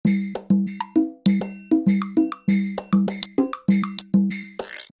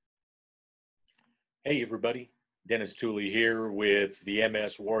Hey, everybody. Dennis Tooley here with the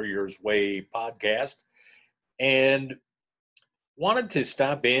MS Warriors Way podcast, and wanted to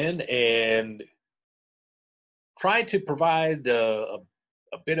stop in and try to provide a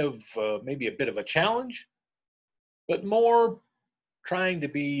bit of maybe a bit of a challenge, but more trying to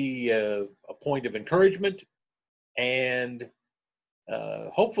be a point of encouragement and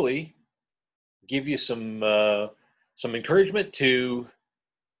hopefully give you some encouragement to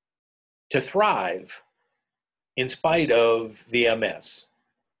thrive in spite of the MS.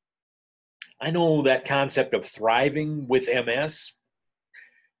 I know that concept of thriving with MS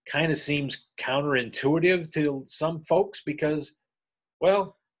kind of seems counterintuitive to some folks because,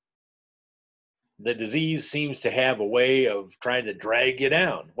 well, the disease seems to have a way of trying to drag you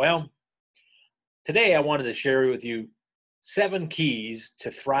down. Well, today I wanted to share with you 7 keys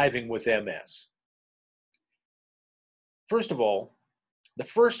to thriving with MS. First of all, the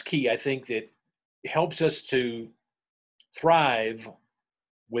first key I think that helps us to thrive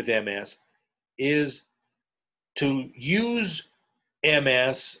with MS is to use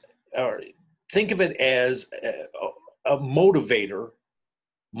MS, or think of it as a motivator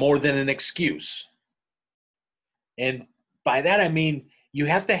more than an excuse. And by that I mean you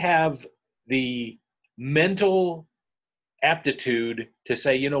have to have the mental aptitude to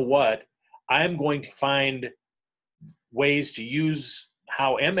say, you know what, I'm going to find ways to use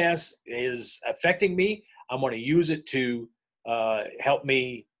how MS is affecting me. I'm going to use it to help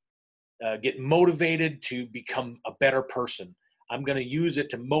me get motivated to become a better person. I'm going to use it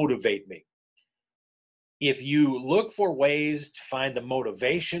to motivate me. If you look for ways to find the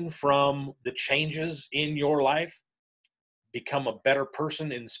motivation from the changes in your life, become a better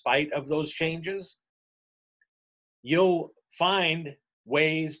person in spite of those changes, you'll find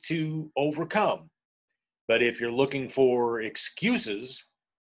ways to overcome. But if you're looking for excuses,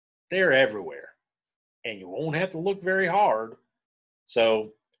 they're everywhere, and you won't have to look very hard.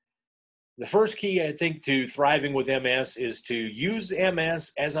 So the first key, I think, to thriving with MS is to use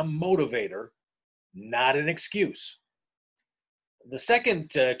MS as a motivator, not an excuse. The second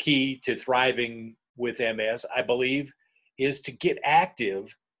key to thriving with MS, I believe, is to get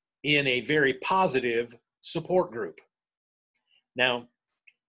active in a very positive support group. Now,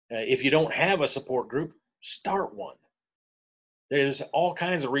 if you don't have a support group, start one. There's all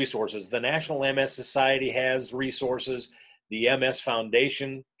kinds of resources. The National MS Society has resources. The MS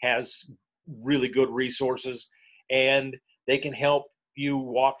Foundation has really good resources, and they can help you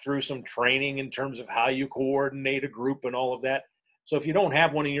walk through some training in terms of how you coordinate a group and all of that. So if you don't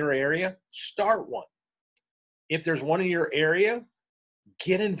have one in your area, start one. If there's one in your area,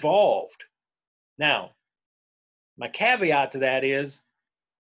 get involved. Now, my caveat to that is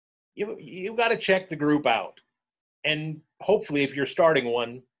you've got to check the group out. And hopefully, if you're starting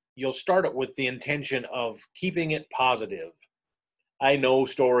one, you'll start it with the intention of keeping it positive. I know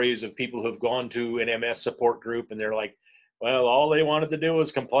stories of people who've gone to an MS support group and they're like, well, all they wanted to do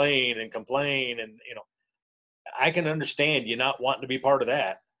was complain and complain. And, I can understand you not wanting to be part of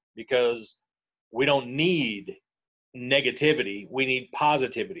that, because we don't need negativity. We need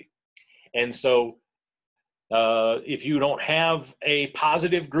positivity. And so if you don't have a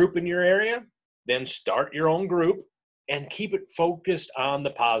positive group in your area, then start your own group and keep it focused on the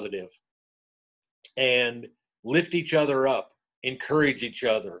positive and lift each other up, encourage each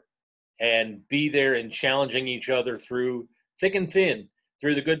other, and be there and challenging each other through thick and thin,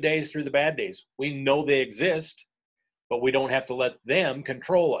 through the good days, through the bad days. We know they exist, but we don't have to let them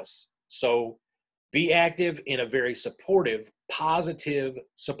control us. So be active in a very supportive, positive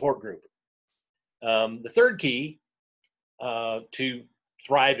support group. The third key to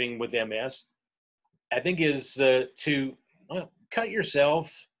thriving with MS, I think, is to cut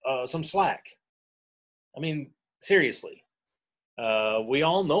yourself some slack. I mean, seriously. We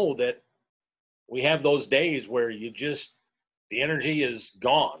all know that we have those days where the energy is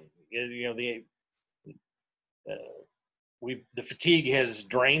gone. The fatigue has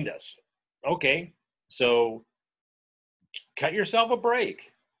drained us. Okay, so cut yourself a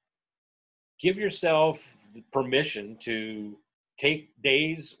break. Give yourself the permission to take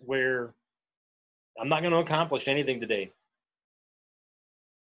days where I'm not going to accomplish anything today.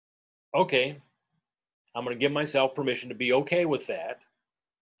 Okay, I'm going to give myself permission to be okay with that.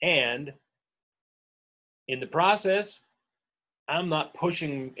 And in the process, I'm not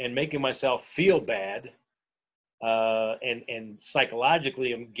pushing and making myself feel bad. And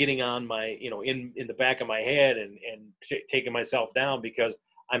psychologically, I'm getting on my, in the back of my head and taking myself down because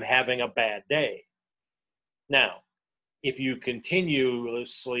I'm having a bad day. Now, if you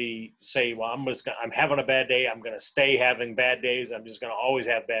continuously say, well, I'm having a bad day, I'm going to stay having bad days, I'm just going to always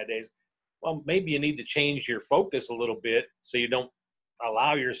have bad days, well, maybe you need to change your focus a little bit so you don't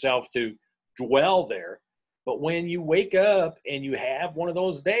allow yourself to dwell there. But when you wake up and you have one of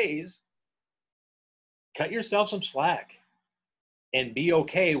those days, cut yourself some slack and be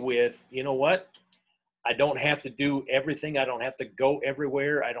okay with, you know what? I don't have to do everything. I don't have to go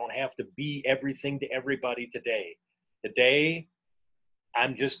everywhere. I don't have to be everything to everybody today. Today,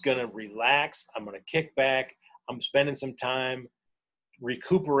 I'm just going to relax. I'm going to kick back. I'm spending some time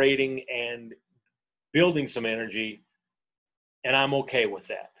recuperating and building some energy, and I'm okay with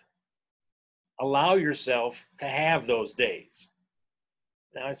that. Allow yourself to have those days.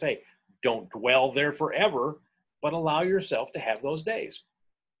 Now, I say, don't dwell there forever, but allow yourself to have those days.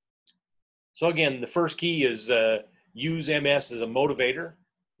 So again, the first key is use MS as a motivator,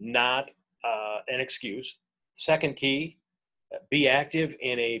 not an excuse. Second key, be active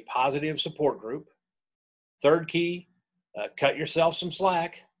in a positive support group. Third key, cut yourself some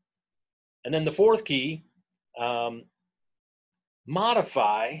slack. And then the fourth key,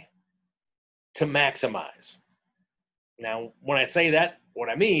 modify to maximize. Now, when I say that, what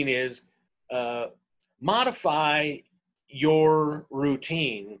I mean is modify your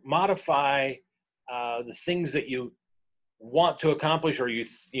routine, modify the things that you want to accomplish or you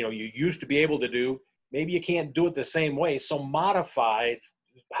used to be able to do. Maybe you can't do it the same way, so modify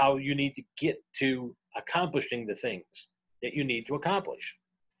how you need to get to accomplishing the things that you need to accomplish.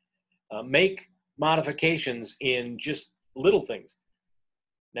 Make modifications in just little things.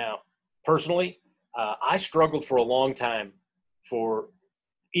 Now, personally, I struggled for a long time for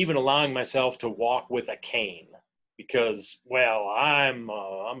even allowing myself to walk with a cane because, well, I'm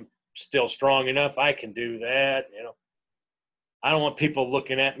still strong enough. I can do that. I don't want people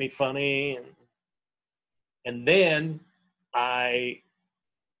looking at me funny. And then I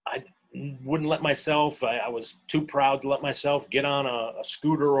wouldn't let myself. I was too proud to let myself get on a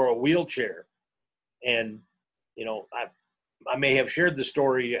scooter or a wheelchair. And I may have shared the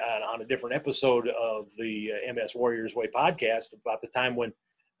story on a different episode of the MS Warriors Way podcast about the time when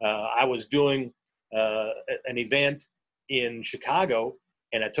I was doing an event in Chicago,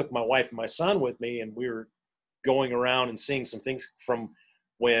 and I took my wife and my son with me, and we were going around and seeing some things from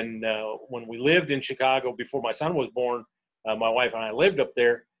when we lived in Chicago before my son was born. My wife and I lived up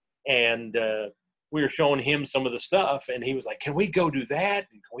there, and we were showing him some of the stuff, and he was like, "Can we go do that?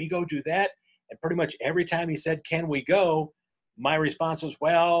 And can we go do that?" And pretty much every time he said, "Can we go?" my response was,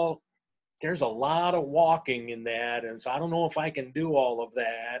 "Well, there's a lot of walking in that, and so I don't know if I can do all of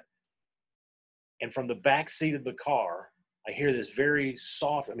that." And from the back seat of the car, I hear this very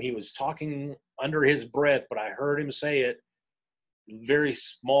soft, I mean, he was talking under his breath, but I heard him say it, very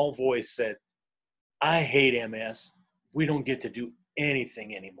small voice said, "I hate MS. We don't get to do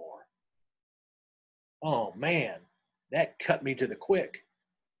anything anymore." Oh man, that cut me to the quick.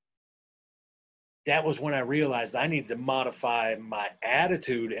 That was when I realized I needed to modify my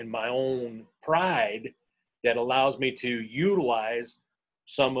attitude and my own pride that allows me to utilize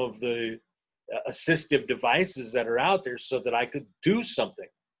some of the assistive devices that are out there so that I could do something.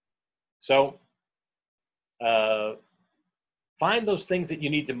 So find those things that you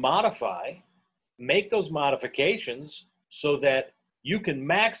need to modify, make those modifications so that you can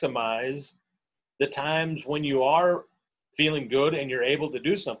maximize the times when you are feeling good and you're able to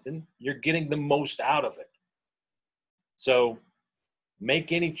do something, you're getting the most out of it. So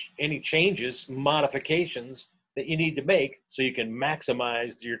make any changes, modifications that you need to make so you can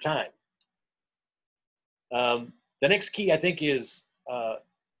maximize your time. The next key, I think, is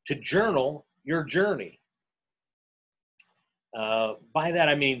to journal your journey. By that,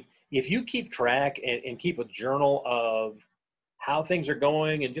 I mean, if you keep track and keep a journal of how things are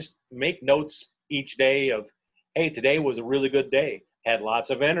going and just make notes each day of, hey, today was a really good day, had lots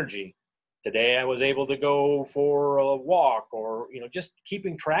of energy. Today I was able to go for a walk, or, just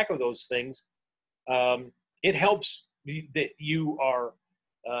keeping track of those things. It helps that you are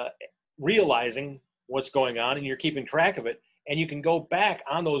realizing what's going on and you're keeping track of it. And you can go back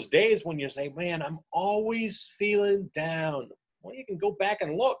on those days when you say, man, I'm always feeling down. Well, you can go back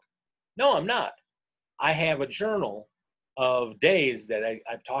and look. No, I'm not. I have a journal of days that I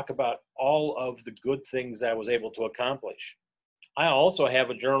talk about all of the good things I was able to accomplish. I also have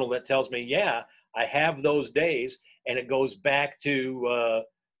a journal that tells me, yeah, I have those days, and it goes back to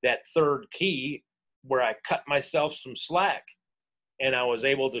that third key where I cut myself some slack, and I was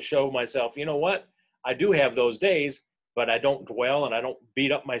able to show myself, you know what, I do have those days, but I don't dwell and I don't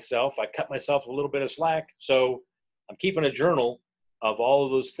beat up myself. I cut myself a little bit of slack. So I'm keeping a journal of all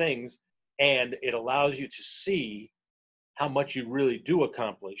of those things, and it allows you to see how much you really do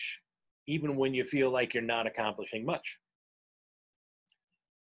accomplish, even when you feel like you're not accomplishing much.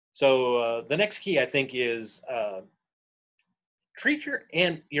 So the next key, I think, is treat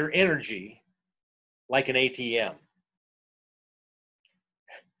your energy like an ATM.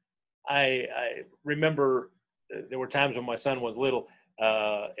 I remember there were times when my son was little,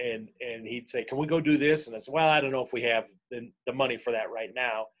 and he'd say, "Can we go do this?" And I said, "Well, I don't know if we have the money for that right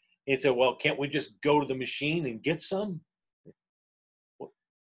now." And he said, "Well, can't we just go to the machine and get some?" Well,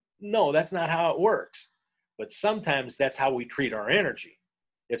 no, that's not how it works. But sometimes that's how we treat our energy.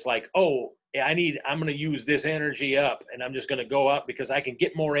 It's like, oh, yeah, I'm going to use this energy up, and I'm just going to go up because I can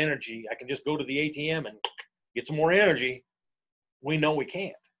get more energy. I can just go to the ATM and get some more energy. We know we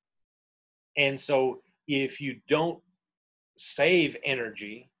can't. And so if you don't save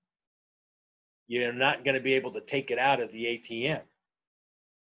energy, you're not going to be able to take it out of the ATM.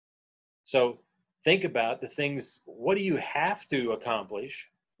 So think about the things, what do you have to accomplish?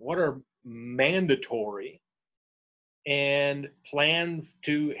 What are mandatory? And plan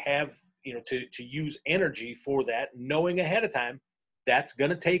to have, to use energy for that, knowing ahead of time that's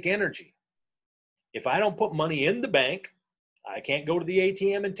going to take energy. If I don't put money in the bank, I can't go to the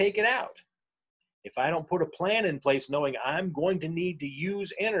ATM and take it out. If I don't put a plan in place knowing I'm going to need to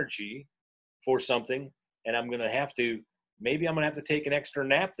use energy for something, and maybe I'm going to have to take an extra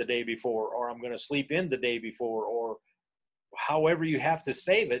nap the day before, or I'm going to sleep in the day before, or however you have to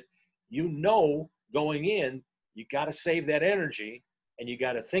save it, going in, you got to save that energy, and you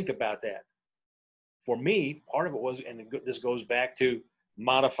got to think about that. For me, part of it was, and this goes back to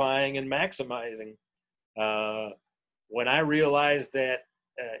modifying and maximizing. When I realized that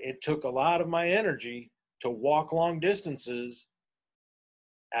it took a lot of my energy to walk long distances,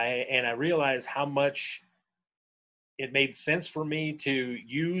 I realized how much it made sense for me to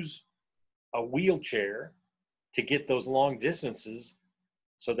use a wheelchair to get those long distances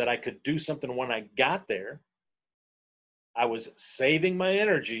so that I could do something when I got there. I was saving my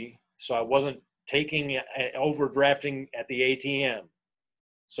energy, so I wasn't overdrafting at the ATM.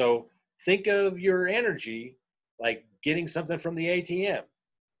 So think of your energy like getting something from the ATM.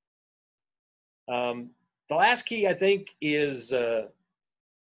 The last key, I think, is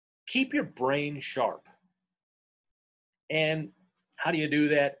keep your brain sharp. And how do you do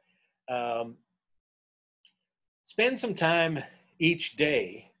that? Um, Spend some time each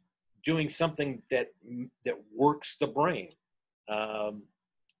day doing something that works the brain. Um,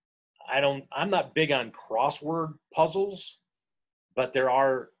 I'm not big on crossword puzzles, but there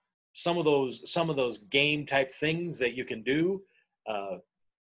are some of those game type things that you can do, uh,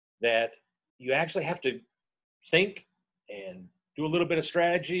 that you actually have to think and do a little bit of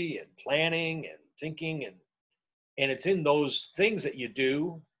strategy and planning and thinking, and it's in those things that you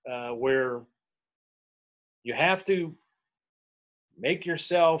do, where you have to make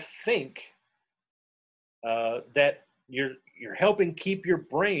yourself think, that you're helping keep your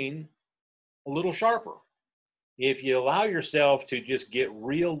brain a little sharper. If you allow yourself to just get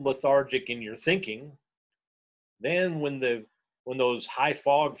real lethargic in your thinking, then when those high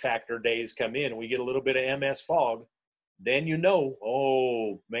fog factor days come in, we get a little bit of MS fog, then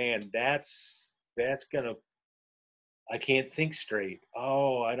oh man, that's gonna I can't think straight.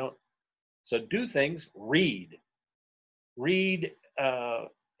 Oh, I don't. So do things. Read, and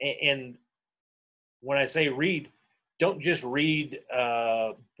when I say read, don't just read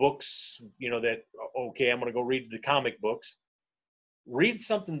books. That okay, I'm going to go read the comic books. Read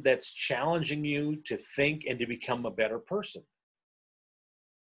something that's challenging you to think and to become a better person.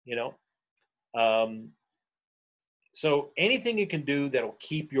 You know, um, so anything you can do that'll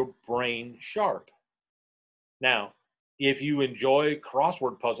keep your brain sharp. Now, if you enjoy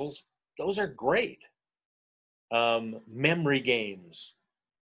crossword puzzles, those are great. Memory games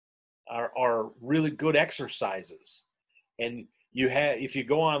are really good exercises. And if you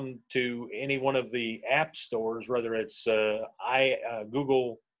go on to any one of the app stores, whether it's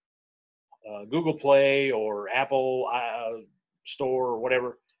Google Play or Apple Store or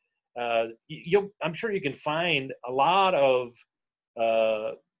whatever, I'm sure you can find a lot of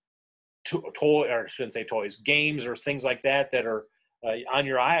or I shouldn't say toys, games or things like that are on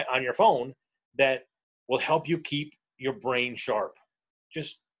your phone that will help you keep your brain sharp.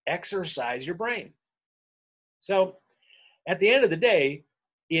 Just exercise your brain. So at the end of the day,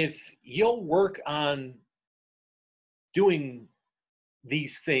 if you'll work on doing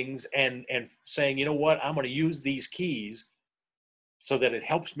these things and saying, you know what, I'm going to use these keys so that it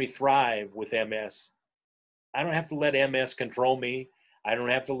helps me thrive with MS. I don't have to let MS control me. I don't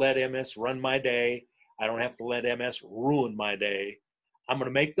have to let MS run my day. I don't have to let MS ruin my day. I'm going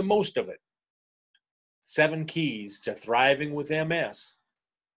to make the most of it. 7 keys to thriving with MS.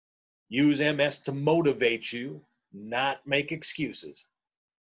 Use MS to motivate you, not make excuses.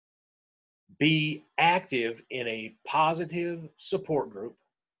 Be active in a positive support group.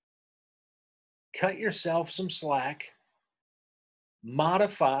 Cut yourself some slack.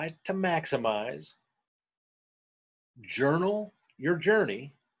 Modify to maximize. Journal your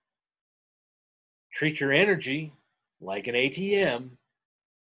journey. Treat your energy like an ATM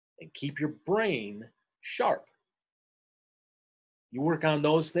and keep your brain sharp. You work on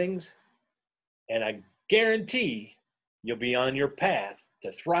those things, and I guarantee you'll be on your path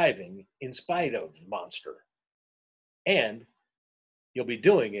to thriving in spite of the monster. And you'll be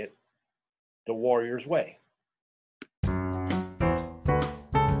doing it the warrior's way.